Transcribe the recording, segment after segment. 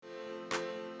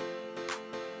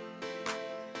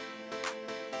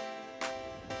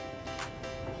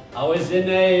I was in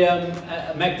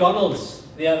a McDonald's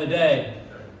the other day.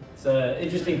 It's an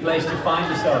interesting place to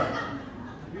find yourself.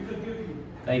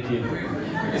 Thank you.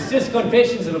 It's just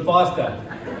confessions of a pastor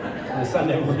on a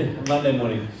Sunday morning, Monday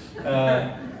morning.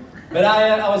 But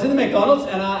I was in the McDonald's,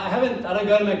 and I don't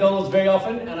go to McDonald's very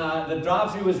often, and the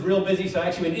drive-thru was real busy, so I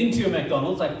actually went into a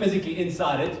McDonald's, like physically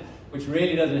inside it, which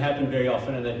really doesn't happen very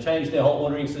often, and they've changed their whole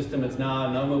ordering system. It's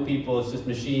now no more people, it's just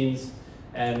machines,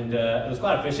 and it was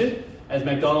quite efficient, as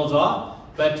McDonald's are.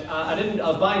 But I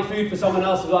was buying food for someone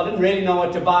else as well. I didn't really know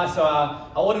what to buy, so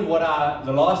I ordered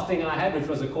the last thing I had, which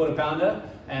was a quarter pounder,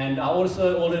 and I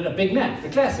also ordered a Big Mac, the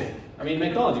classic. I mean,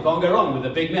 McDonald's, you can't go wrong with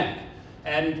a Big Mac.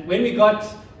 And when we got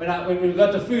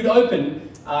the food open,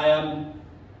 I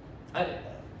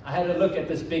had a look at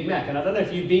this Big Mac, and I don't know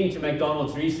if you've been to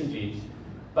McDonald's recently,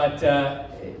 but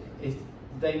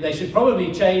they should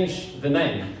probably change the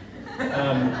name.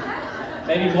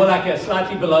 Maybe more like a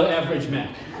slightly below average Mac.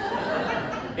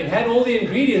 It had all the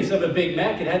ingredients of a Big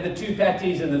Mac. It had the 2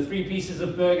 patties and the 3 pieces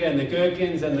of burger and the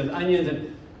gherkins and the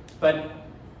onions, but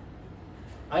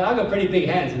I got pretty big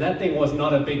hands, and that thing was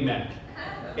not a Big Mac.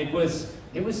 It was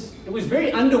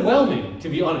very underwhelming, to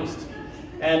be honest.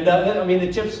 And I mean,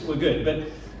 the chips were good, but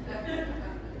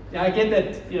I get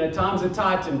that times are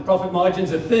tight and profit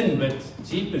margins are thin. But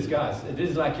jeepers, guys, it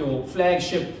is like your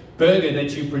flagship burger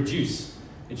that you produce.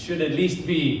 It should at least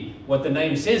be what the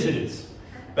name says it is.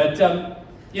 But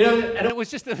and it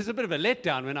was a bit of a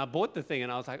letdown when I bought the thing,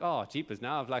 and I was like, oh, jeepers,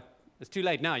 now it's too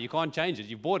late now. You can't change it.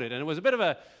 You bought it, and it was a bit of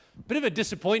a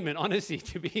disappointment, honestly.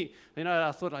 To be,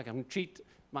 I thought like I'm gonna treat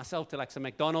myself to like some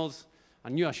McDonald's. I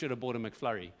knew I should have bought a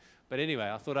McFlurry, but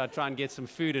anyway, I thought I'd try and get some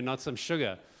food and not some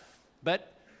sugar.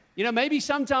 But maybe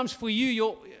sometimes for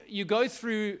you go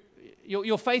through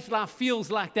your faith life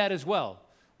feels like that as well,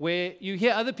 where you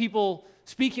hear other people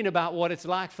speaking about what it's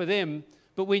like for them.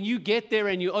 But when you get there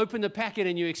and you open the packet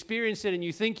and you experience it and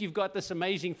you think you've got this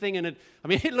amazing thing, and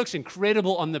it looks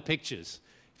incredible on the pictures.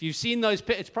 If you've seen those,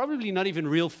 it's probably not even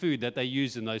real food that they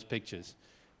use in those pictures.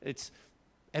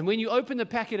 And when you open the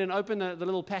packet and open the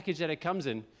little package that it comes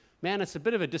in, man, it's a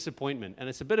bit of a disappointment and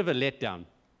it's a bit of a letdown.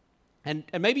 And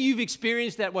maybe you've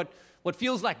experienced that what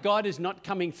feels like God is not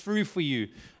coming through for you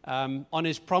on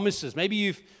His promises.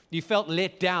 Maybe you felt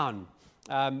let down.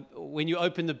 When you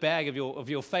open the bag of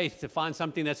your faith to find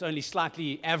something that's only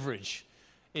slightly average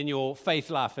in your faith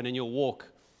life and in your walk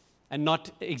and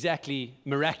not exactly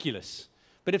miraculous.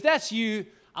 But if that's you,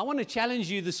 I want to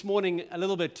challenge you this morning a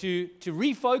little bit to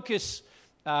refocus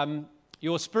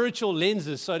your spiritual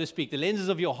lenses, so to speak, the lenses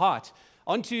of your heart,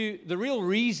 onto the real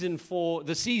reason for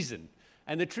the season.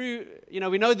 And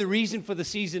we know the reason for the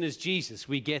season is Jesus.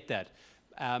 We get that.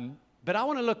 But I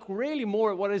want to look really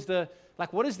more at what is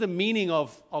the meaning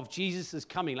of Jesus'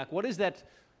 coming? Like, what does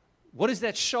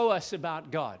that show us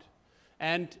about God?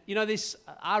 And,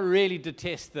 I really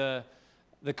detest the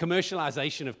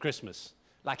commercialization of Christmas.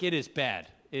 Like, it is bad.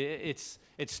 It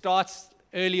starts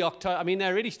early October. I mean,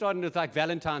 they're already starting with, like,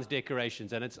 Valentine's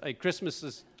decorations, and Christmas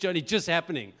is only just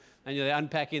happening, and they're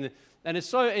unpacking and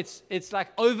it's like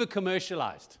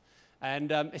over-commercialized.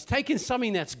 And it's taken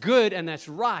something that's good and that's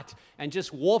right and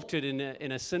just warped it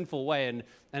in a sinful way. And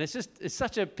it's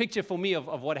such a picture for me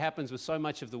of what happens with so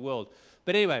much of the world.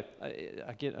 But anyway,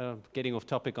 getting off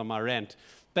topic on my rant.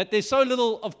 But there's so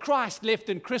little of Christ left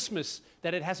in Christmas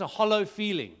that it has a hollow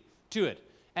feeling to it.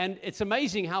 And it's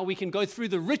amazing how we can go through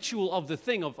the ritual of the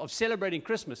thing of celebrating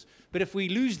Christmas. But if we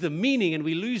lose the meaning and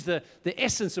we lose the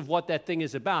essence of what that thing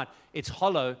is about, it's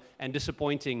hollow and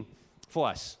disappointing for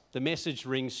us. The message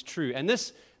rings true. And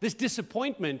this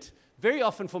disappointment, very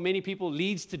often for many people,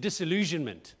 leads to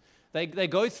disillusionment. They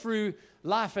go through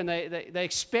life and they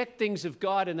expect things of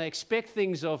God and they expect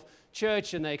things of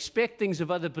church and they expect things of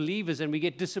other believers, and we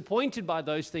get disappointed by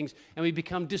those things and we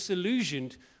become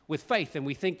disillusioned with faith, and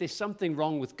we think there's something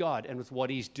wrong with God and with what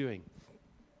He's doing.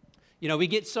 We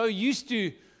get so used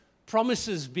to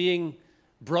promises being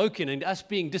broken and us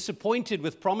being disappointed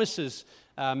with promises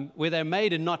where they're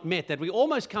made and not met, that we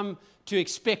almost come to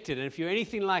expect it. And if you're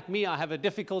anything like me, I have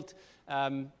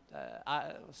I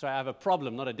have a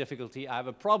problem, not a difficulty. I have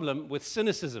a problem with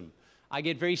cynicism. I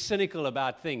get very cynical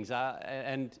about things.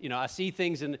 I see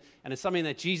things and it's something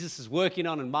that Jesus is working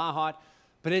on in my heart,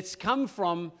 but it's come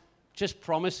from just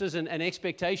promises and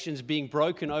expectations being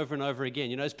broken over and over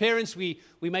again. As parents, we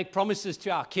make promises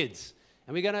to our kids.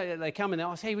 And they come and they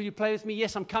ask, hey, will you play with me?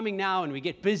 Yes, I'm coming now. And we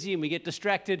get busy and we get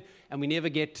distracted and we never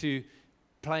get to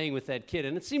playing with that kid.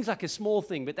 And it seems like a small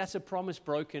thing, but that's a promise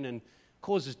broken and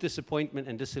causes disappointment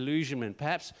and disillusionment.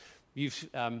 Perhaps you've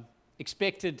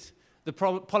expected the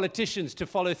politicians to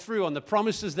follow through on the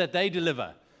promises that they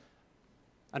deliver.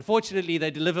 Unfortunately,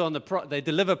 they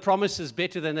deliver promises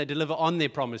better than they deliver on their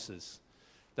promises.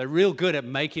 They're real good at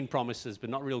making promises, but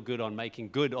not real good on making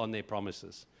good on their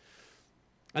promises.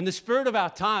 And the spirit of our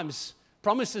times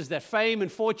promises that fame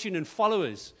and fortune and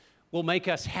followers will make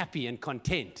us happy and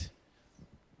content.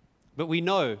 But we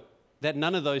know that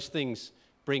none of those things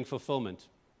bring fulfillment.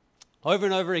 Over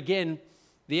and over again,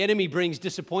 the enemy brings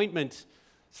disappointment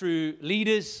through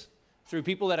leaders, through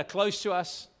people that are close to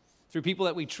us, through people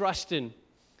that we trust in.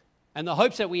 And the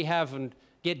hopes that we have and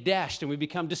get dashed, and we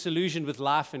become disillusioned with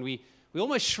life, and we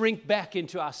almost shrink back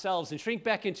into ourselves and shrink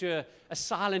back into a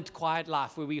silent, quiet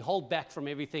life where we hold back from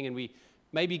everything, and we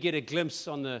maybe get a glimpse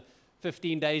on the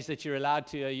 15 days that you're allowed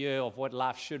to a year of what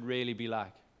life should really be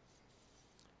like.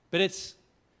 But it's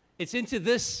into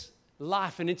this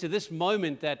life and into this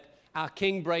moment that our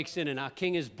King breaks in and our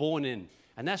King is born in.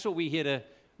 And that's what we're here to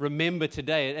remember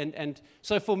today. And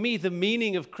so for me, the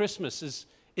meaning of Christmas is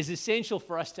essential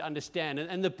for us to understand.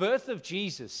 And the birth of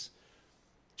Jesus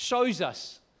shows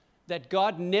us that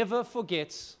God never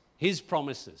forgets his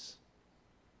promises.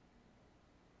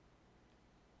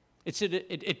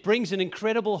 It brings an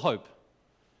incredible hope,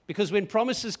 because when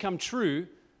promises come true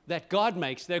that God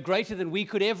makes, they're greater than we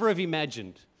could ever have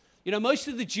imagined. You know, most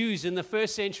of the Jews in the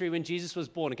first century when Jesus was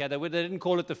born, okay, they didn't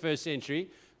call it the first century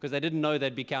because they didn't know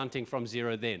they'd be counting from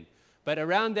zero then. But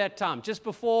around that time, just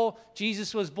before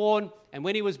Jesus was born and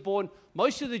when he was born,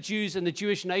 most of the Jews in the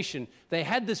Jewish nation, they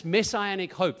had this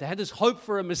messianic hope. They had this hope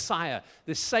for a Messiah,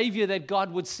 the Savior that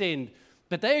God would send.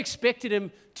 But they expected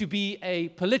him to be a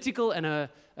political and a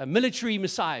military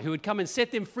Messiah who would come and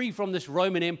set them free from this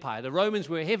Roman Empire. The Romans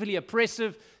were heavily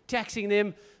oppressive, taxing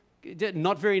them,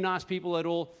 not very nice people at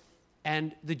all.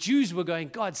 And the Jews were going,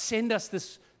 God, send us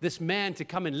this man to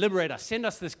come and liberate us. Send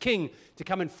us this king to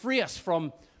come and free us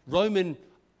from Roman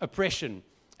oppression.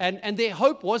 And their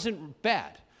hope wasn't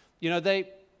bad. You know,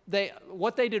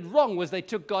 what they did wrong was they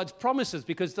took God's promises,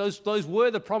 because those were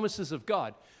the promises of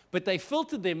God. But they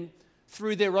filtered them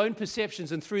through their own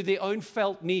perceptions and through their own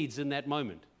felt needs in that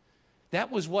moment. That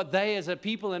was what they as a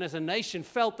people and as a nation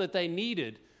felt that they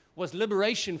needed, was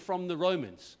liberation from the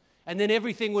Romans. And then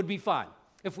everything would be fine.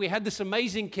 If we had this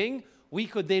amazing king, we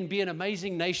could then be an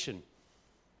amazing nation.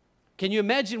 Can you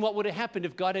imagine what would have happened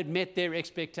if God had met their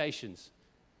expectations?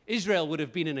 Israel would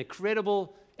have been an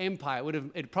incredible empire.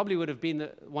 It probably would have been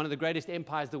one of the greatest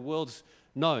empires the world's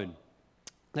known.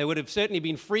 They would have certainly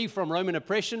been free from Roman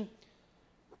oppression,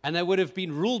 and they would have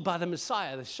been ruled by the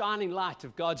Messiah, the shining light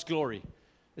of God's glory.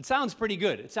 It sounds pretty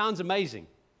good. It sounds amazing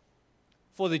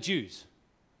for the Jews.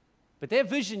 But their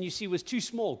vision, you see, was too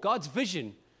small. God's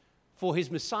vision for his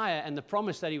Messiah and the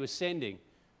promise that he was sending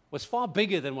was far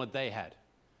bigger than what they had.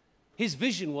 His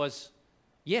vision was,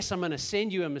 yes, I'm going to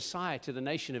send you a Messiah to the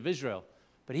nation of Israel,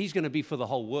 but he's going to be for the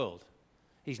whole world.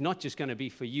 He's not just going to be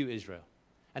for you, Israel.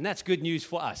 And that's good news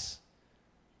for us,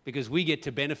 because we get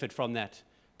to benefit from that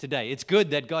today. It's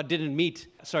good that God didn't meet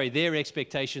their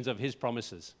expectations of his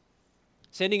promises.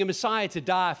 Sending a Messiah to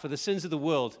die for the sins of the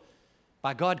world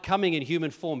by God coming in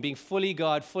human form, being fully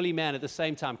God, fully man at the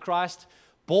same time. Christ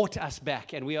bought us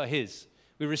back, and we are his.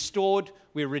 We're restored,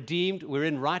 we're redeemed, we're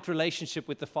in right relationship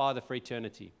with the Father for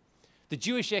eternity. The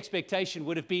Jewish expectation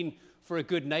would have been for a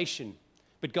good nation,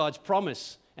 but God's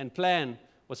promise and plan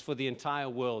was for the entire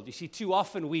world. You see, too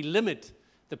often we limit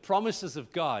the promises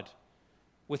of God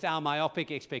with our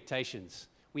myopic expectations.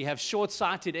 We have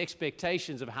short-sighted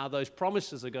expectations of how those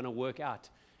promises are going to work out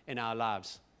in our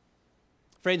lives.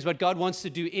 Friends, what God wants to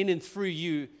do in and through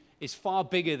you is far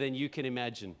bigger than you can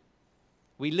imagine.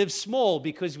 We live small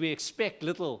because we expect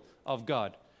little of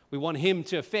God. We want him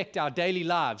to affect our daily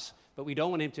lives, but we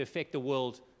don't want him to affect the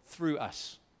world through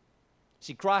us.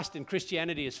 See, Christ and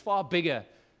Christianity is far bigger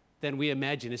than we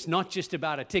imagine. It's not just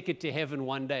about a ticket to heaven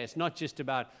one day. It's not just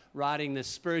about riding this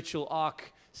spiritual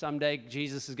ark. Someday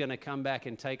Jesus is going to come back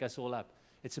and take us all up.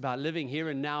 It's about living here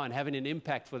and now and having an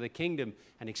impact for the kingdom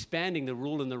and expanding the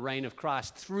rule and the reign of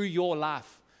Christ through your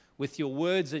life, with your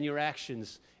words and your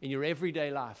actions in your everyday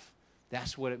life.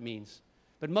 That's what it means.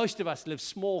 But most of us live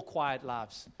small, quiet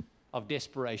lives of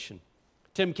desperation.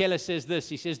 Tim Keller says this.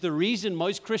 He says, the reason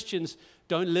most Christians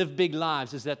don't live big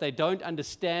lives is that they don't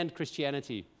understand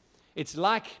Christianity. It's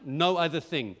like no other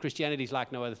thing. Christianity is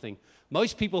like no other thing.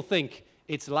 Most people think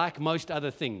it's like most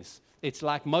other things. It's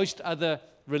like most other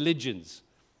religions.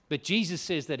 But Jesus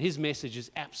says that his message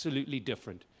is absolutely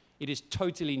different. It is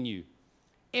totally new.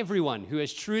 Everyone who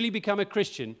has truly become a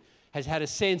Christian has had a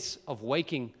sense of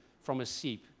waking from a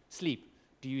sleep.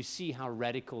 Do you see how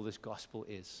radical this gospel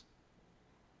is?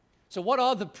 So what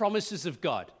are the promises of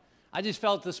God? I just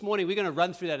felt this morning we're going to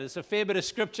run through that. It's a fair bit of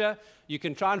scripture. You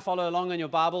can try and follow along on your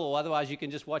Bible, or otherwise you can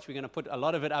just watch. We're going to put a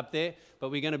lot of it up there, but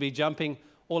we're going to be jumping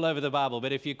all over the Bible.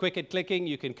 But if you're quick at clicking,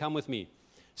 you can come with me.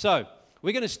 So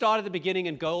we're going to start at the beginning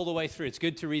and go all the way through. It's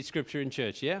good to read scripture in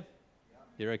church, yeah?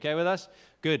 You're okay with us?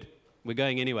 Good. We're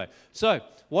going anyway. So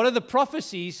what are the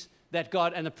prophecies that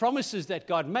God and the promises that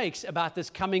God makes about this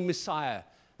coming Messiah,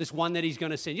 this one that he's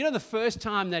going to send? You know, the first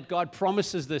time that God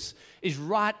promises this is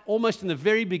right almost in the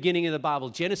very beginning of the Bible,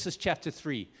 Genesis chapter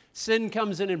 3. Sin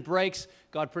comes in and breaks.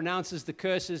 God pronounces the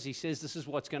curses. He says this is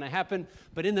what's going to happen.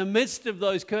 But in the midst of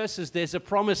those curses, there's a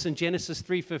promise in Genesis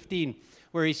 3:15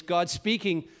 where God's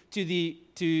speaking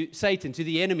to Satan, to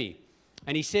the enemy.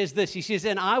 And he says this. He says,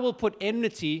 "And I will put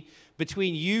enmity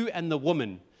between you and the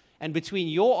woman, and between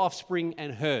your offspring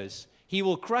and hers. He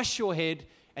will crush your head,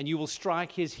 and you will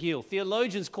strike his heel."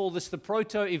 Theologians call this the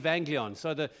proto-evangelion.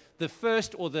 So the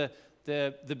first, or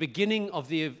the beginning of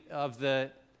the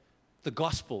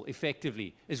gospel,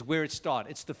 effectively, is where it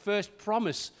starts. It's the first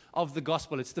promise of the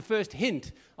gospel. It's the first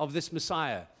hint of this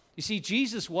Messiah. You see,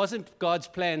 Jesus wasn't God's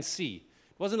plan C.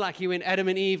 It wasn't like he went, Adam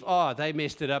and Eve, they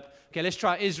messed it up. Okay, let's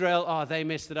try Israel. They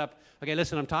messed it up. Okay,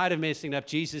 listen, I'm tired of messing it up.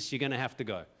 Jesus, you're going to have to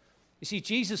go. You see,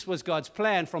 Jesus was God's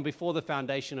plan from before the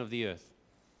foundation of the earth.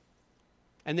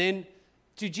 And then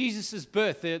to Jesus'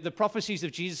 birth, the prophecies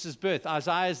of Jesus' birth,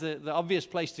 Isaiah is the obvious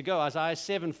place to go. Isaiah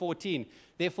 7:14.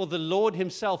 "Therefore the Lord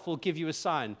himself will give you a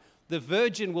sign. The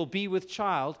virgin will be with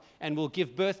child and will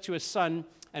give birth to a son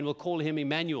and will call him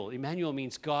Emmanuel." Emmanuel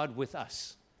means God with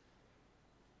us.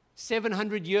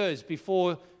 700 years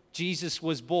before Jesus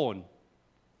was born,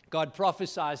 God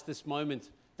prophesied this moment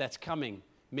that's coming.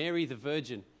 Mary, the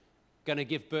virgin, going to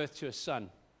give birth to a son.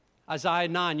 Isaiah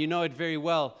 9, you know it very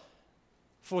well.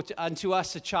 "For unto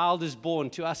us a child is born,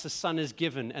 to us a son is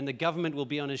given, and the government will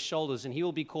be on his shoulders, and he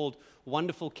will be called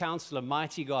Wonderful Counselor,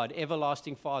 Mighty God,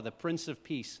 Everlasting Father, Prince of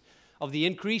Peace. Of the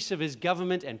increase of his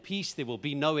government and peace there will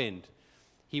be no end.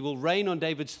 He will reign on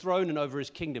David's throne and over his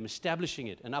kingdom, establishing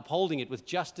it and upholding it with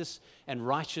justice and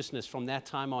righteousness from that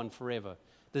time on forever.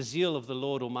 The zeal of the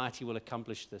Lord Almighty will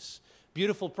accomplish this."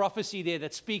 Beautiful prophecy there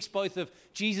that speaks both of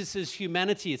Jesus'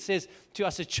 humanity. It says, to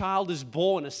us a child is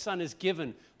born, a son is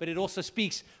given, but it also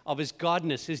speaks of his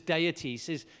godness, his deity. He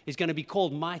says he's going to be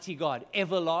called Mighty God,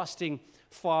 Everlasting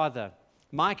Father.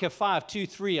 Micah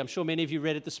 5:2-3, I'm sure many of you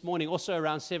read it this morning, also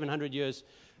around 700 years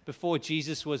before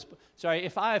Jesus was. Sorry,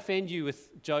 if I offend you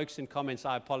with jokes and comments,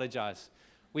 I apologize.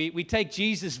 We take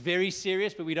Jesus very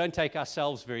serious, but we don't take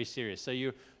ourselves very serious. So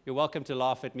you're welcome to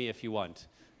laugh at me if you want.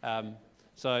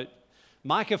 So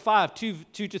Micah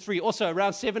 5:2-3, also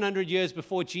around 700 years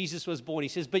before Jesus was born, he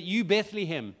says, "But you,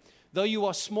 Bethlehem, though you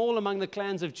are small among the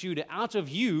clans of Judah, out of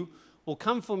you will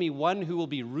come for me one who will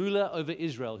be ruler over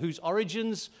Israel, whose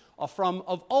origins are from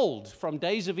of old, from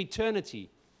days of eternity.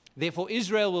 Therefore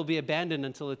Israel will be abandoned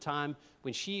until the time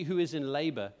when she who is in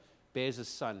labor bears a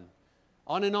son."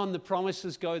 On and on the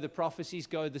promises go, the prophecies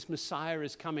go, this Messiah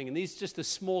is coming. And this is just a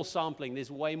small sampling.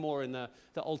 There's way more in the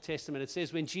Old Testament. It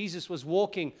says when Jesus was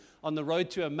walking on the road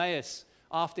to Emmaus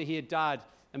after he had died,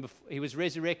 and he was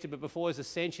resurrected, but before his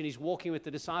ascension, he's walking with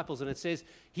the disciples. And it says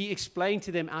he explained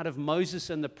to them out of Moses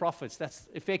and the prophets. That's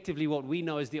effectively what we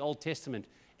know as the Old Testament.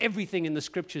 Everything in the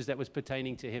scriptures that was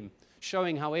pertaining to him,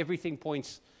 showing how everything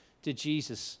points to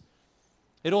Jesus.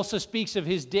 It also speaks of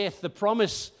his death, the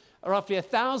promise roughly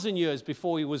 1,000 years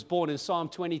before he was born in Psalm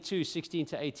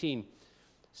 22:16-18.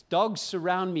 "Dogs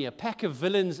surround me, a pack of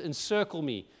villains encircle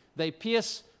me. They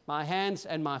pierce my hands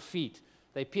and my feet."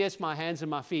 They pierce my hands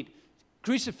and my feet.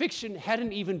 Crucifixion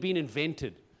hadn't even been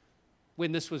invented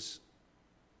when this was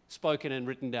spoken and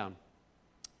written down.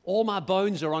 "All my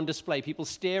bones are on display. People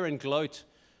stare and gloat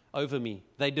over me.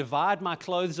 They divide my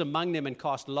clothes among them and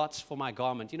cast lots for my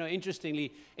garment." You know,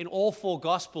 interestingly, in all four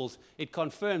Gospels, it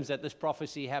confirms that this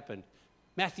prophecy happened.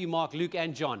 Matthew, Mark, Luke,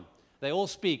 and John, they all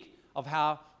speak of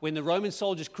how when the Roman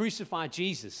soldiers crucified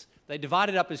Jesus, they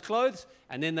divided up his clothes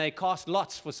and then they cast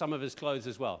lots for some of his clothes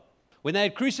as well. When they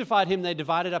had crucified him, they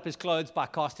divided up his clothes by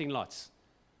casting lots.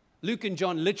 Luke and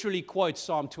John literally quote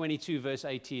Psalm 22, verse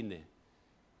 18 there.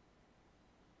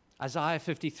 Isaiah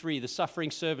 53, the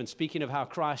suffering servant, speaking of how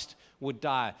Christ would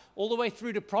die. All the way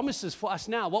through to promises for us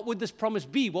now. What would this promise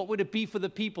be? What would it be for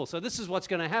the people? So this is what's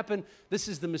going to happen. This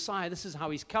is the Messiah. This is how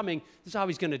he's coming. This is how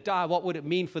he's going to die. What would it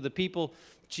mean for the people?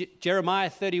 Jeremiah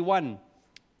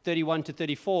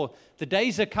 31:31-34. "The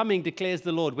days are coming, declares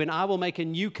the Lord, when I will make a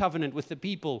new covenant with the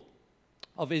people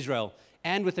of Israel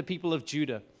and with the people of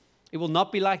Judah. It will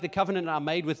not be like the covenant I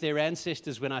made with their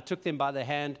ancestors when I took them by the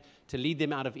hand to lead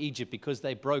them out of Egypt, because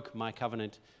they broke my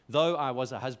covenant, though I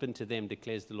was a husband to them,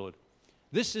 declares the Lord."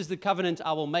 This is the covenant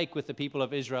I will make with the people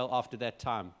of Israel after that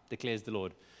time, declares the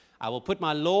Lord. I will put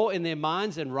my law in their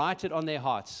minds and write it on their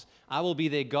hearts. I will be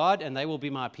their God, and they will be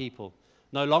my people.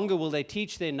 No longer will they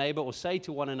teach their neighbor or say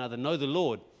to one another, know the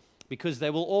Lord, because they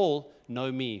will all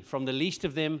know me, from the least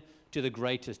of them to the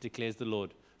greatest, declares the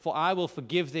Lord. For I will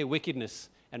forgive their wickedness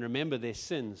and remember their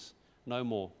sins no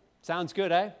more. Sounds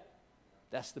good, eh?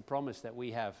 That's the promise that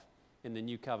we have in the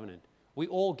new covenant. We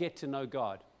all get to know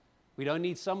God. We don't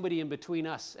need somebody in between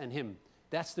us and him.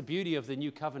 That's the beauty of the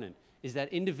new covenant, is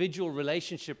that individual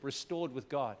relationship restored with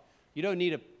God. You don't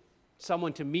need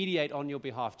someone to mediate on your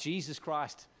behalf. Jesus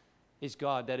Christ is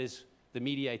God. That is the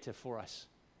mediator for us.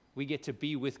 We get to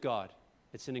be with God.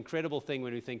 It's an incredible thing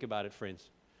when we think about it, friends.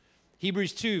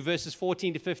 Hebrews 2, verses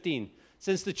 14 to 15.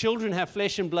 Since the children have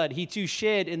flesh and blood, he too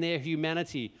shared in their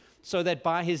humanity, so that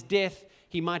by his death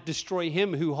he might destroy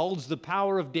him who holds the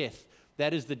power of death,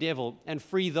 that is the devil, and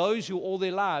free those who all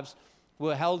their lives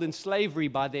were held in slavery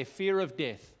by their fear of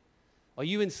death. Are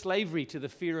you in slavery to the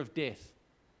fear of death?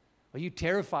 Are you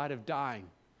terrified of dying?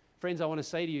 Friends, I want to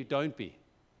say to you, don't be.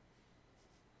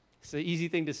 It's an easy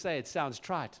thing to say. It sounds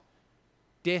trite.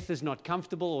 Death is not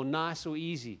comfortable or nice or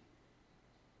easy,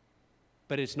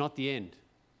 but it's not the end.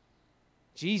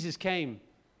 Jesus came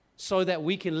so that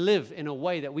we can live in a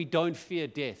way that we don't fear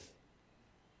death.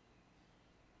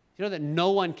 You know that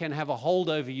no one can have a hold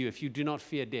over you if you do not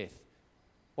fear death.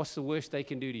 What's the worst they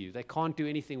can do to you? They can't do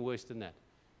anything worse than that.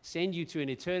 Send you to an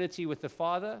eternity with the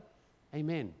Father.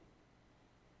 Amen.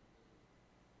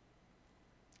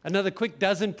 Another quick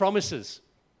dozen promises.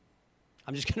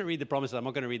 I'm just going to read the promises. I'm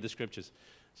not going to read the scriptures.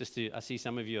 I see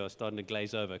some of you are starting to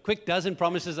glaze over. Quick dozen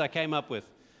promises I came up with.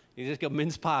 You just got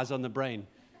mince pies on the brain.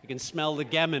 You can smell the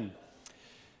gammon.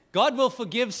 God will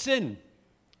forgive sin.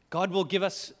 God will give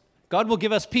us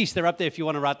peace. They're up there if you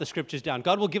want to write the scriptures down.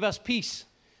 God will give us peace.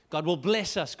 God will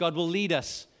bless us. God will lead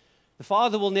us. The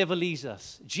Father will never leave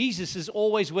us. Jesus is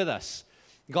always with us.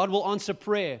 God will answer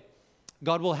prayer.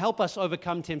 God will help us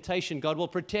overcome temptation. God will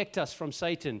protect us from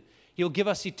Satan. He'll give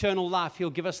us eternal life. He'll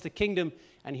give us the kingdom,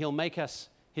 and he'll make us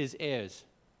his heirs.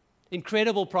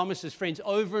 Incredible promises, friends,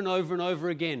 over and over and over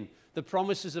again. The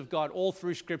promises of God all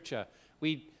through Scripture.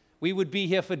 We would be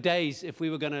here for days if we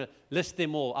were going to list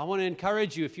them all. I want to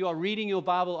encourage you, if you are reading your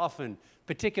Bible often,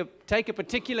 take a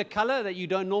particular color that you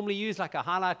don't normally use, like a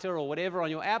highlighter or whatever on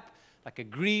your app, like a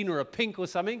green or a pink or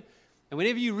something. And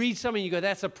whenever you read something, you go,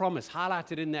 that's a promise.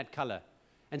 Highlight it in that color.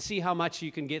 And see how much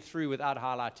you can get through without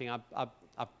highlighting. I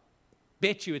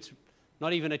bet you it's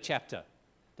not even a chapter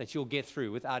that you'll get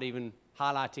through without even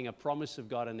highlighting a promise of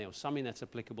God in there, or something that's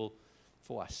applicable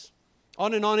for us.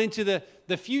 On and on into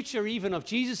the future even of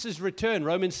Jesus' return.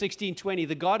 Romans 16:20,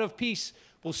 the God of peace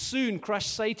will soon crush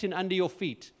Satan under your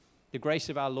feet. The grace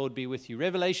of our Lord be with you.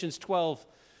 Revelations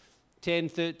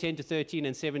 12:10 to 13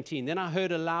 and 17. Then I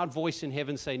heard a loud voice in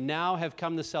heaven say, now have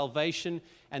come the salvation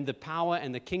and the power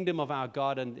and the kingdom of our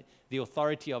God and the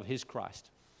authority of his Christ.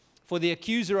 For the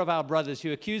accuser of our brothers,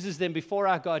 who accuses them before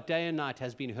our God day and night,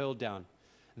 has been hurled down.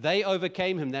 They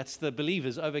overcame him, that's the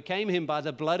believers, overcame him by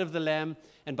the blood of the Lamb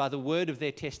and by the word of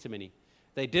their testimony.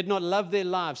 They did not love their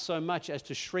lives so much as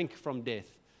to shrink from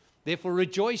death. Therefore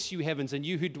rejoice, you heavens, and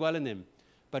you who dwell in them.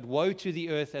 But woe to the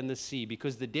earth and the sea,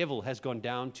 because the devil has gone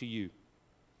down to you.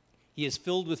 He is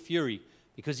filled with fury,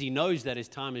 because he knows that his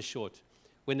time is short.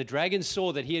 When the dragon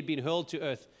saw that he had been hurled to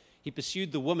earth, he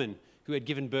pursued the woman who had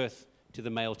given birth to the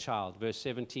male child. Verse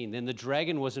 17, then the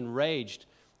dragon was enraged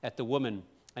at the woman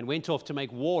and went off to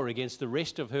make war against the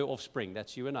rest of her offspring,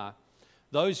 that's you and I,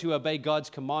 those who obey God's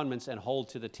commandments and hold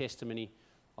to the testimony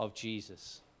of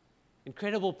Jesus.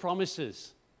 Incredible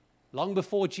promises. Long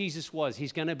before Jesus was,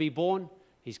 he's going to be born,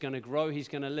 he's going to grow, he's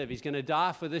going to live, he's going to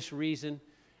die for this reason,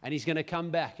 and he's going to come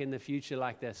back in the future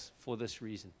like this for this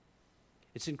reason.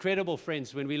 It's incredible,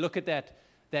 friends, when we look at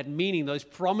that meaning, those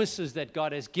promises that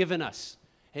God has given us,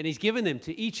 and he's given them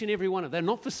to each and every one of them.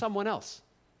 They're not for someone else.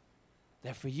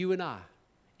 They're for you and I,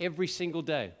 every single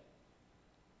day.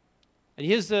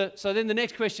 And so then the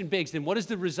next question begs, then what is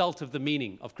the result of the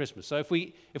meaning of Christmas? So if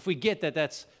we get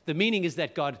that the meaning is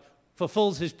that God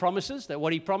fulfills his promises, that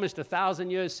what he promised 1,000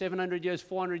 years, 700 years,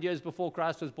 400 years before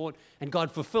Christ was born, and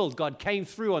God fulfilled, God came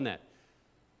through on that.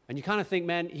 And you kind of think,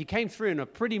 man, he came through in a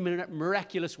pretty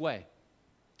miraculous way.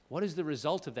 What is the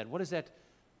result of that? What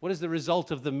is the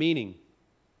result of the meaning?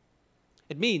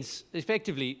 It means,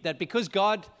 effectively, that because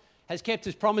God has kept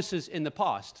his promises in the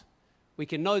past, we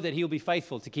can know that he'll be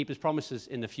faithful to keep his promises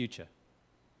in the future.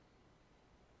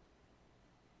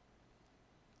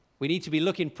 We need to be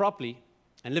looking properly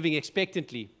and living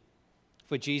expectantly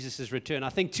for Jesus' return. I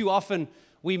think too often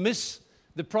we miss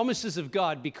the promises of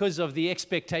God because of the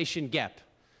expectation gap.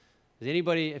 Has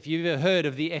anybody, if you've ever heard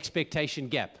of the expectation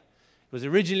gap? It was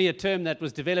originally a term that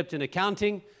was developed in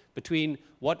accounting between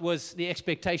what was the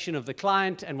expectation of the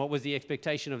client and what was the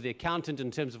expectation of the accountant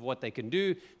in terms of what they can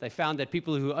do. They found that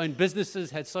people who owned businesses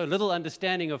had so little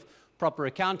understanding of proper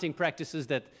accounting practices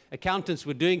that accountants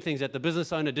were doing things that the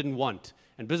business owner didn't want.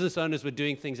 And business owners were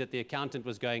doing things that the accountant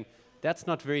was going, that's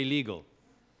not very legal.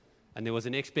 And there was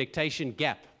an expectation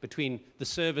gap between the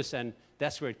service, and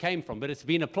that's where it came from. But it's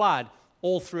been applied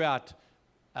all throughout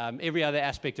every other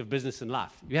aspect of business and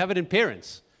life. You have it in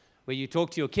parents, where you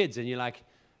talk to your kids and you're like,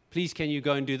 please, can you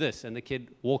go and do this? And the kid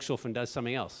walks off and does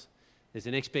something else. There's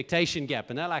an expectation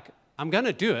gap. And they're like, I'm going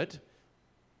to do it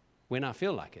when I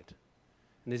feel like it.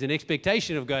 And there's an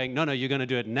expectation of going, no, you're going to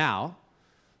do it now.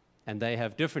 And they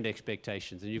have different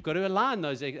expectations. And you've got to align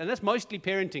those. And that's mostly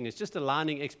parenting. It's just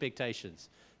aligning expectations.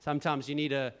 Sometimes you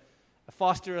need a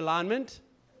faster alignment,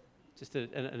 just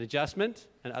an adjustment.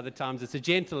 And other times it's a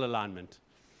gentle alignment.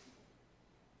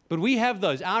 But we have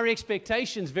those. Our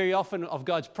expectations very often of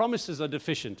God's promises are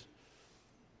deficient.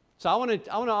 So I want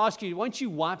to ask you, won't you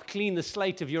wipe clean the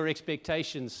slate of your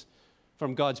expectations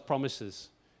from God's promises?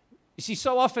 You see,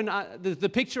 so often the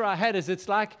picture I had is it's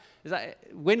like,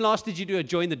 when last did you do a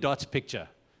join the dots picture?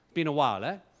 It's been a while,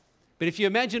 eh? But if you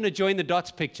imagine a join the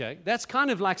dots picture, that's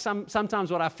kind of like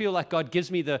sometimes what I feel like God gives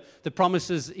me the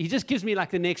promises. He just gives me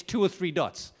like the next 2 or 3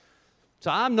 dots. So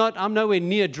I'm nowhere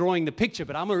near drawing the picture,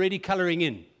 but I'm already coloring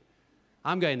in.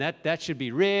 I'm going, that should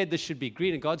be red, this should be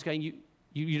green. And God's going,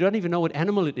 you don't even know what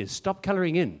animal it is. Stop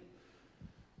coloring in.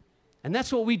 And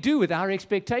that's what we do with our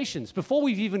expectations. Before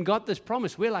we've even got this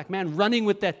promise, we're like, man, running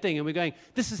with that thing. And we're going,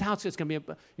 this is how it's going to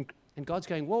be. And God's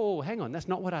going, whoa, hang on, that's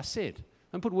not what I said.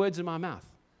 Don't put words in my mouth.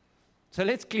 So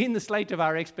let's clean the slate of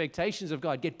our expectations of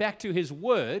God. Get back to His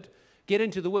Word. Get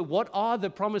into the Word. What are the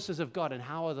promises of God and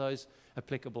how are those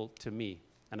applicable to me?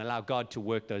 And allow God to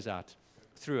work those out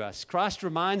through us. Christ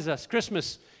reminds us,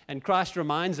 Christmas and Christ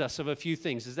reminds us of a few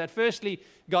things. Is that firstly,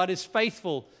 God is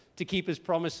faithful to keep His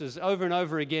promises. Over and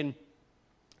over again,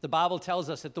 the Bible tells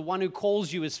us that the one who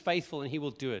calls you is faithful and He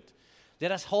will do it.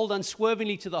 Let us hold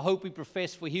unswervingly to the hope we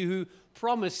profess, for He who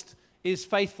promised is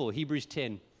faithful. Hebrews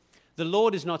 10. The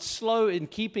Lord is not slow in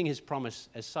keeping His promise,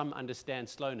 as some understand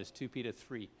slowness. 2 Peter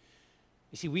 3.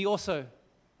 You see, we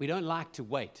don't like to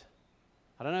wait.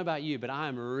 I don't know about you, but I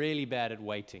am really bad at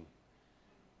waiting.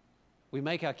 We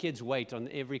make our kids wait on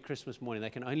every Christmas morning. They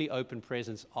can only open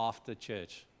presents after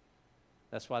church.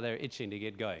 That's why they're itching to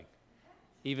get going.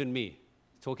 Even me,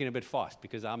 talking a bit fast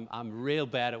because I'm real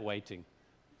bad at waiting.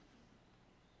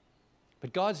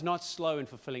 But God's not slow in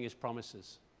fulfilling His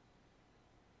promises.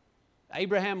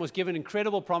 Abraham was given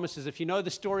incredible promises. If you know the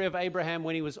story of Abraham,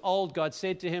 when he was old, God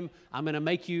said to him, I'm going to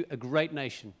make you a great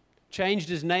nation. Changed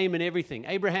his name and everything.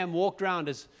 Abraham walked around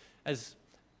as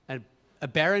a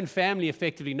barren family,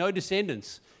 effectively, no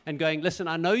descendants, and going, listen,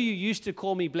 I know you used to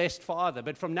call me blessed father,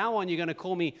 but from now on you're going to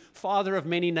call me father of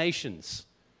many nations.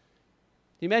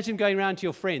 Imagine going around to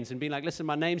your friends and being like, listen,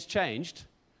 my name's changed.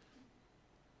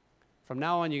 From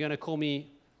now on you're going to call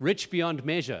me rich beyond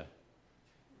measure.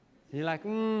 And you're like,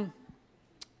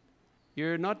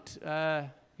 you're not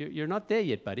there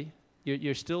yet, buddy.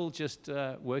 You're still just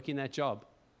working that job.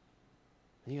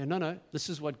 And you go, no, this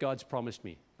is what God's promised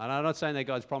me. And I'm not saying that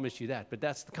God's promised you that, but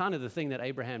that's kind of the thing that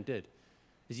Abraham did.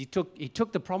 Is he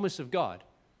took the promise of God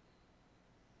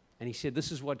and he said,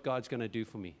 this is what God's going to do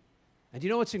for me. And you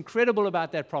know what's incredible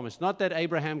about that promise? Not that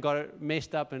Abraham got it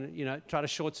messed up and tried to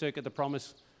short circuit the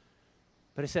promise,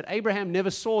 but it said Abraham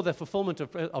never saw the fulfillment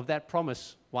of that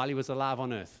promise while he was alive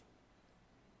on earth.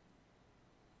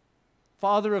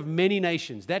 Father of many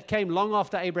nations. That came long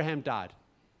after Abraham died.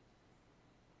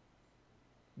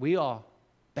 We are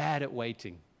bad at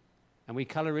waiting. And we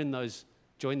color in those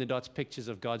join the dots pictures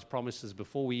of God's promises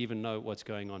before we even know what's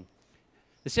going on.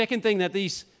 The second thing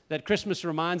that Christmas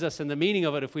reminds us, and the meaning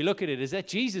of it, if we look at it, is that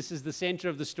Jesus is the center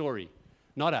of the story,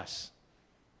 not us.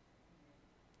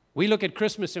 We look at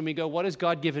Christmas and we go, what has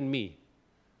God given me?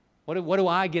 What do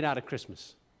I get out of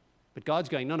Christmas? But God's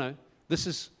going, no, this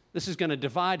is going to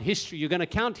divide history. You're going to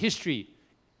count history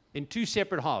in 2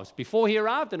 separate halves, before He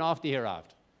arrived and after He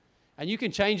arrived. And you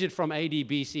can change it from AD,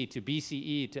 BC to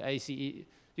BCE to ACE. You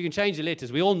can change the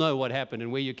letters. We all know what happened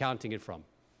and where you're counting it from.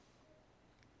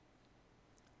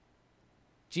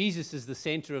 Jesus is the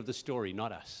center of the story,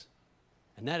 not us.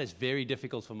 And that is very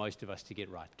difficult for most of us to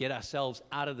get right. Get ourselves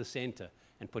out of the center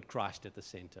and put Christ at the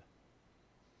center.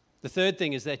 The third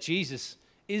thing is that Jesus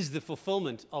is the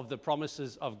fulfillment of the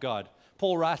promises of God.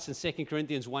 Paul writes in 2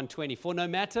 Corinthians 1:20, for no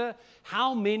matter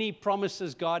how many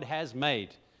promises God has made,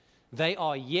 they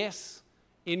are yes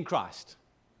in Christ.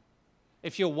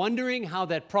 If you're wondering how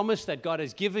that promise that God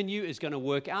has given you is going to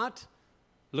work out,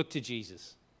 look to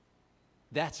Jesus.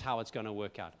 That's how it's going to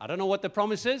work out. I don't know what the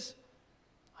promise is.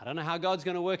 I don't know how God's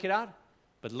going to work it out,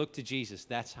 but look to Jesus.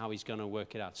 That's how he's going to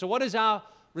work it out. So what is our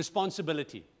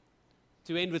responsibility?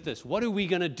 To end with this, what are we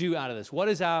going to do out of this? What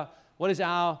is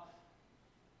our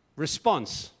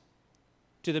response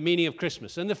to the meaning of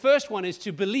Christmas? And the first one is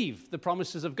to believe the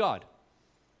promises of God.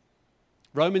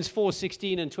 Romans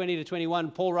 4:16 and 20 to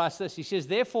 21, Paul writes this. He says,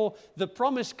 therefore, the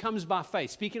promise comes by faith.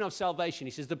 Speaking of salvation,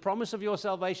 he says, the promise of your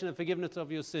salvation and forgiveness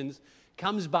of your sins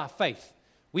comes by faith.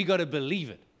 We got to believe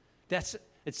it.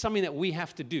 It's something that we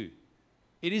have to do.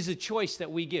 It is a choice that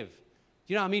we give.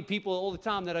 You know, I meet people all the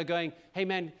time that are going, hey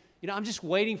man, I'm just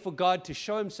waiting for God to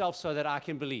show himself so that I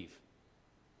can believe.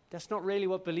 That's not really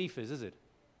what belief is it?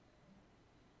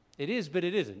 It is, but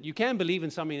it isn't. You can believe in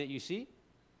something that you see,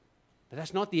 but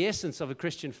that's not the essence of a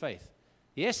Christian faith.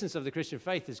 The essence of the Christian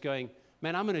faith is going,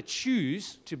 man, I'm going to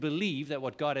choose to believe that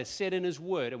what God has said in his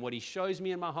word and what he shows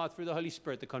me in my heart through the Holy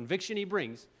Spirit, the conviction he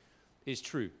brings, is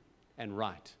true and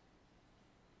right.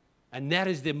 And that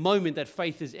is the moment that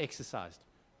faith is exercised.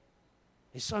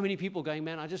 There's so many people going,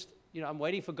 man, I'm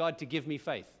waiting for God to give me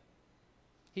faith.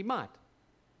 He might.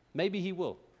 Maybe he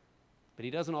will. But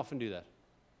he doesn't often do that.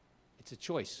 It's a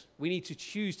choice. We need to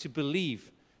choose to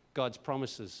believe God's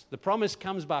promises. The promise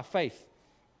comes by faith.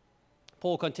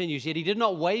 Paul continues, yet he did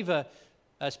not waver,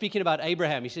 speaking about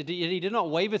Abraham, he said, yet he did not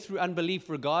waver through unbelief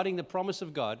regarding the promise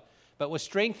of God, but was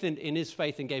strengthened in his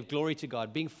faith and gave glory to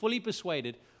God, being fully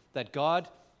persuaded that God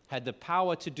had the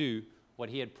power to do what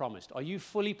he had promised. Are you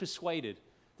fully persuaded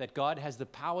that God has the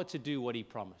power to do what he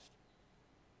promised?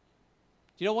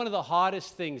 Do you know one of the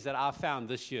hardest things that I've found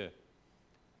this year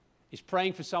is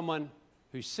praying for someone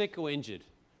who's sick or injured?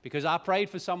 Because I prayed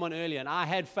for someone earlier and I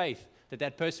had faith that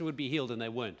that person would be healed and they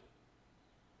weren't.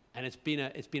 And it's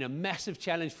been a massive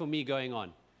challenge for me going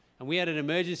on. And we had an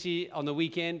emergency on the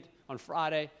weekend, on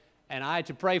Friday, and I had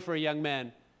to pray for a young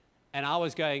man. And I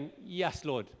was going, yes,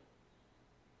 Lord.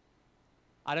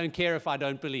 I don't care if I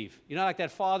don't believe. You know, like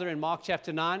that father in Mark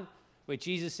chapter 9, where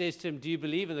Jesus says to him, do you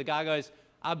believe? And the guy goes,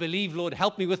 I believe, Lord,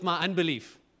 help me with my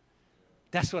unbelief.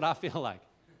 That's what I feel like.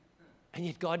 And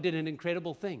yet God did an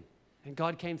incredible thing. And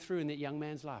God came through in that young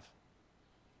man's life.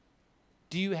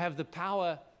 Do you have the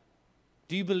power?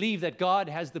 Do you believe that God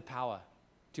has the power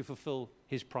to fulfill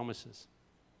his promises?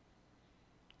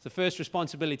 The first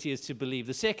responsibility is to believe.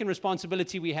 The second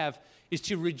responsibility we have is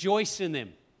to rejoice in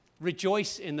them.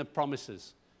 Rejoice in the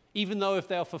promises, even though if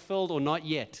they are fulfilled or not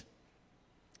yet.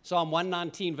 Psalm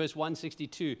 119, verse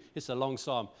 162, it's a long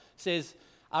psalm, says,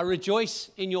 I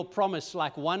rejoice in your promise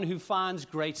like one who finds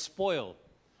great spoil.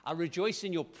 I rejoice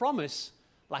in your promise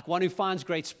like one who finds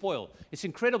great spoil. It's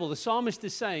incredible. The psalmist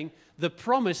is saying the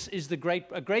promise is a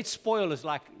great spoil is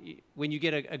like when you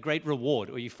get a great reward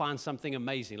or you find something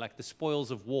amazing, like the spoils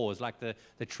of wars, like the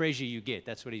treasure you get.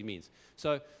 That's what he means.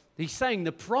 So he's saying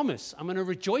the promise, I'm going to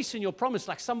rejoice in your promise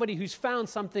like somebody who's found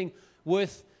something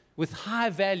with high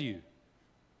value.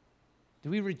 Do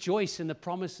we rejoice in the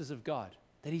promises of God,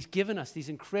 that he's given us these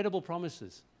incredible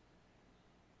promises?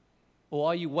 Or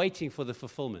are you waiting for the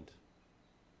fulfillment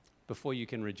before you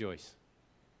can rejoice?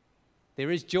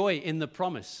 There is joy in the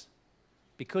promise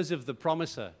because of the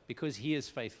promiser, because he is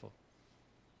faithful.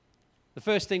 The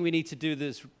first thing we need to do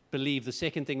is believe. The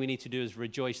second thing we need to do is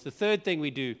rejoice. The third thing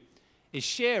we do is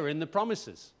share in the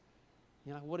promises.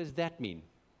 You know, what does that mean?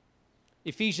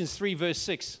 Ephesians 3, verse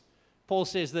 6, Paul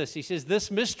says this. He says,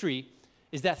 this mystery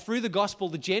is that through the gospel,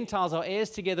 the Gentiles are heirs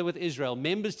together with Israel,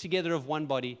 members together of one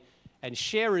body, and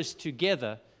sharers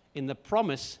together in the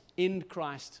promise in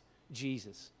Christ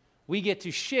Jesus. We get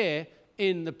to share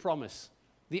in the promise.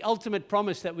 The ultimate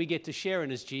promise that we get to share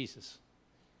in is Jesus,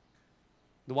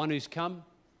 the one who's come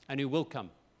and who will come.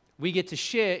 We get to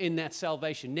share in that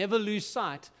salvation. Never lose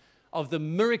sight of the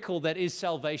miracle that is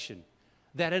salvation,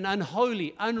 that an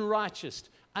unholy, unrighteous,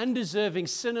 undeserving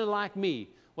sinner like me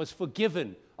was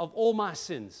forgiven of all my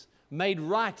sins, made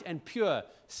right and pure,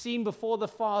 seen before the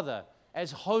Father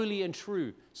as holy and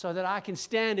true, so that I can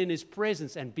stand in his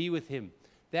presence and be with him.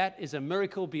 That is a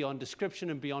miracle beyond description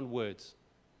and beyond words.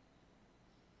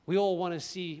 We all want to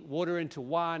see water into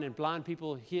wine and blind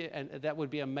people here, and that would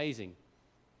be amazing.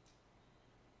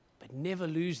 But never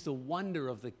lose the wonder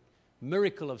of the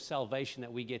miracle of salvation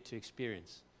that we get to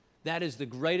experience. That is the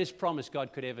greatest promise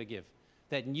God could ever give.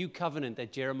 That new covenant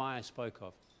that Jeremiah spoke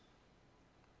of.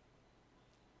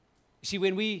 You see,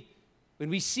 when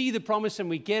we see the promise and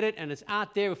we get it and it's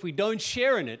out there, if we don't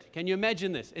share in it, can you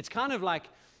imagine this? It's kind of like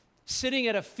sitting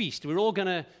at a feast. We're all going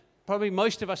to, probably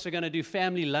most of us are going to do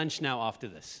family lunch now after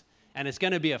this. And it's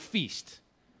going to be a feast.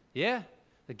 Yeah?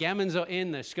 The gammons are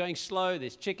in, they're going slow,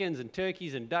 there's chickens and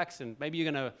turkeys and ducks, and maybe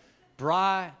you're going to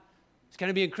braai. It's going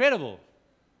to be incredible.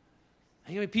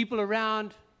 There's going to be people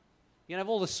around. You're going to have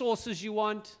all the sauces you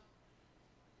want.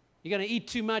 You're going to eat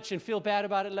too much and feel bad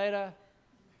about it later.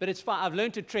 But it's fine. I've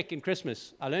learned a trick in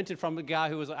Christmas. I learned it from a guy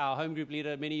who was our home group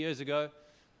leader many years ago.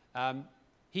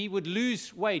 He would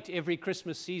lose weight every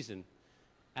Christmas season.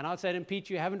 And I'd say to him, Pete,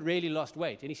 you haven't really lost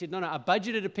weight. And he said, no, I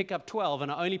budgeted to pick up 12,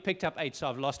 and I only picked up 8, so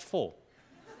I've lost 4.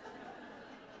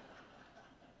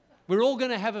 We're all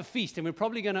going to have a feast, and we're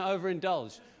probably going to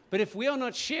overindulge. But if we are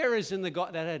not sharers in the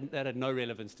gospel, that had no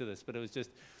relevance to this, but it was just,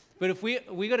 but if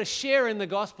we got to share in the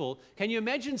gospel, can you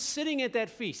imagine sitting at that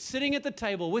feast, sitting at the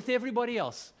table with everybody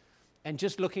else, and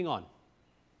just looking on,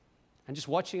 and just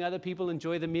watching other people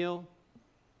enjoy the meal,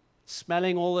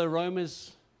 smelling all the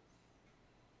aromas,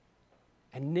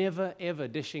 and never, ever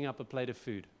dishing up a plate of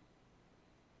food?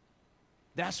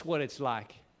 That's what it's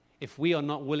like if we are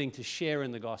not willing to share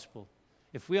in the gospel.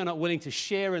 If we are not willing to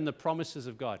share in the promises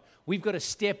of God, we've got to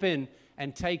step in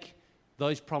and take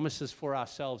those promises for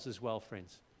ourselves as well,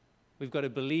 friends. We've got to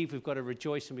believe, we've got to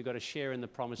rejoice, and we've got to share in the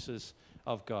promises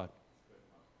of God.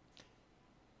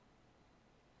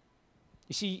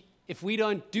 You see, if we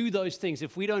don't do those things,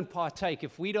 if we don't partake,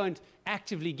 if we don't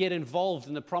actively get involved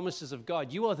in the promises of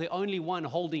God, you are the only one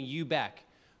holding you back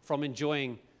from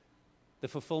enjoying the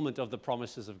fulfillment of the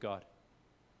promises of God.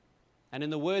 And in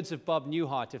the words of Bob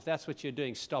Newhart, if that's what you're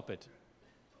doing, stop it.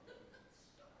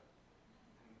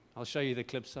 I'll show you the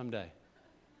clip someday.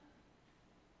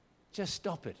 Just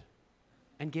stop it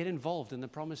and get involved in the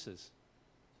promises.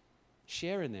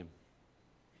 Share in them.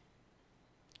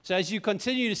 So as you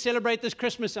continue to celebrate this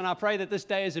Christmas, and I pray that this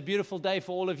day is a beautiful day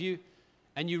for all of you,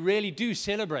 and you really do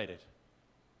celebrate it.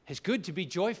 It's good to be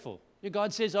joyful.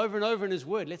 God says over and over in His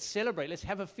Word, let's celebrate, let's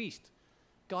have a feast.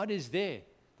 God is there.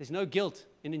 There's no guilt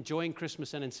in enjoying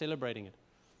Christmas and in celebrating it.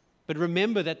 But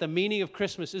remember that the meaning of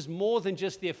Christmas is more than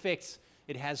just the effects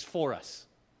it has for us.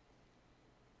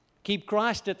 Keep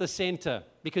Christ at the center,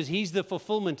 because He's the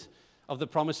fulfillment of the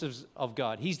promises of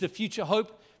God. He's the future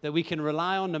hope that we can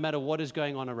rely on no matter what is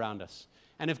going on around us.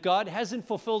 And if God hasn't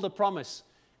fulfilled a promise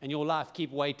in your life,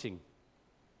 keep waiting.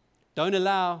 Don't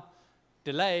allow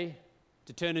delay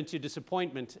to turn into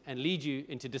disappointment and lead you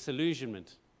into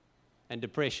disillusionment and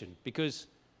depression, because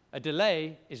a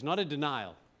delay is not a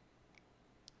denial.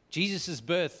 Jesus'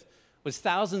 birth was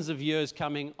thousands of years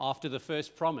coming after the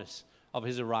first promise of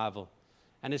His arrival.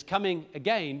 And His coming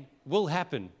again will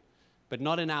happen, but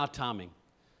not in our timing.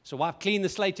 So wipe clean the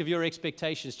slate of your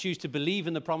expectations. Choose to believe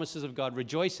in the promises of God,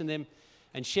 rejoice in them,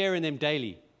 and share in them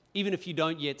daily, even if you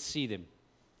don't yet see them.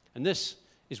 And this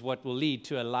is what will lead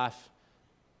to a life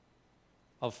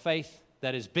of faith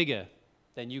that is bigger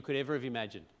than you could ever have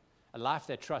imagined. A life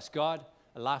that trusts God,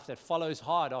 a life that follows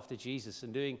hard after Jesus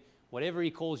and doing whatever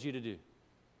He calls you to do.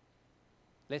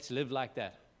 Let's live like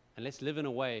that. And let's live in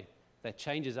a way that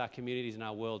changes our communities and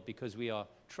our world, because we are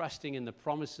trusting in the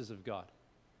promises of God,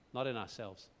 not in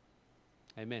ourselves.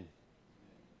 Amen.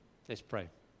 Let's pray.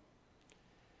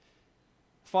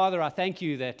 Father, I thank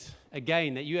You that,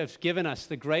 again, that You have given us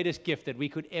the greatest gift that we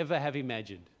could ever have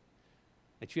imagined.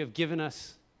 That You have given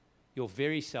us Your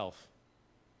very self.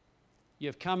 You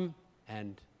have come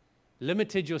and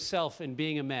limited Yourself in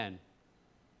being a man.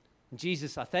 And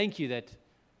Jesus, I thank You that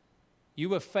You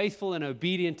were faithful and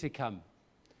obedient to come.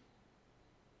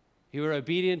 You were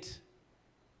obedient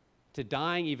to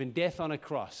dying, even death on a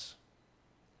cross.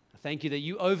 I thank You that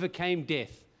You overcame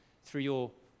death through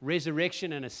Your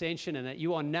resurrection and ascension, and that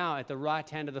You are now at the right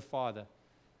hand of the Father,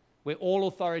 where all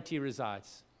authority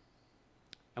resides.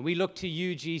 And we look to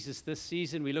You, Jesus, this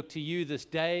season. We look to You this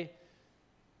day.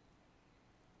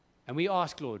 And we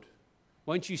ask, Lord,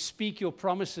 won't You speak Your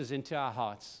promises into our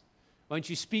hearts? Won't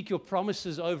You speak Your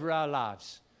promises over our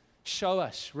lives? Show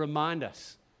us, remind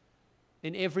us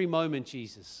in every moment,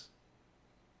 Jesus.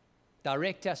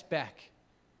 Direct us back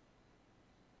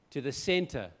to the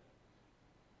center.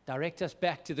 Direct us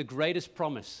back to the greatest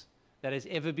promise that has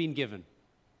ever been given.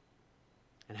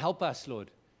 And help us,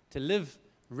 Lord, to live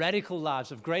radical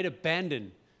lives of great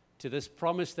abandon to this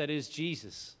promise that is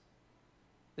Jesus.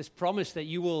 This promise that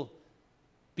You will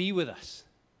be with us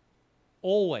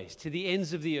always to the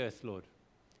ends of the earth, Lord.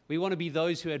 We want to be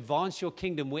those who advance Your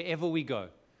kingdom wherever we go.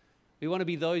 We want to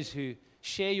be those who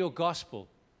share Your gospel,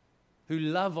 who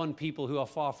love on people who are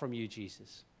far from You,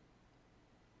 Jesus.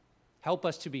 Help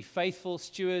us to be faithful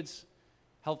stewards.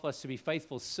 Help us to be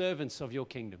faithful servants of Your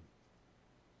kingdom.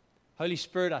 Holy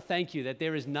Spirit, I thank You that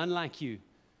there is none like You,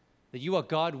 that You are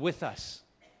God with us,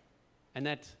 and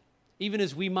that even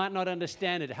as we might not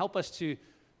understand it, help us to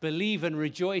believe and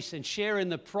rejoice and share in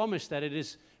the promise that it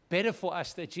is Better for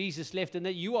us that Jesus left and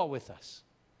that you are with us.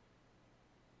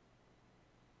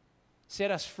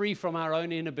 Set us free from our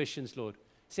own inhibitions, Lord.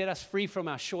 Set us free from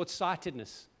our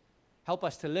short-sightedness. Help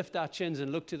us to lift our chins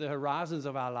and look to the horizons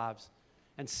of our lives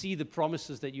and see the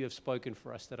promises that you have spoken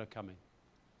for us that are coming.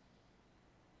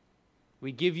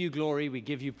 We give you glory, we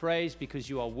give you praise because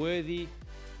you are worthy,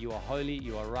 you are holy,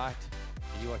 you are right,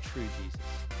 and you are true, Jesus.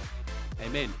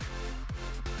 Amen.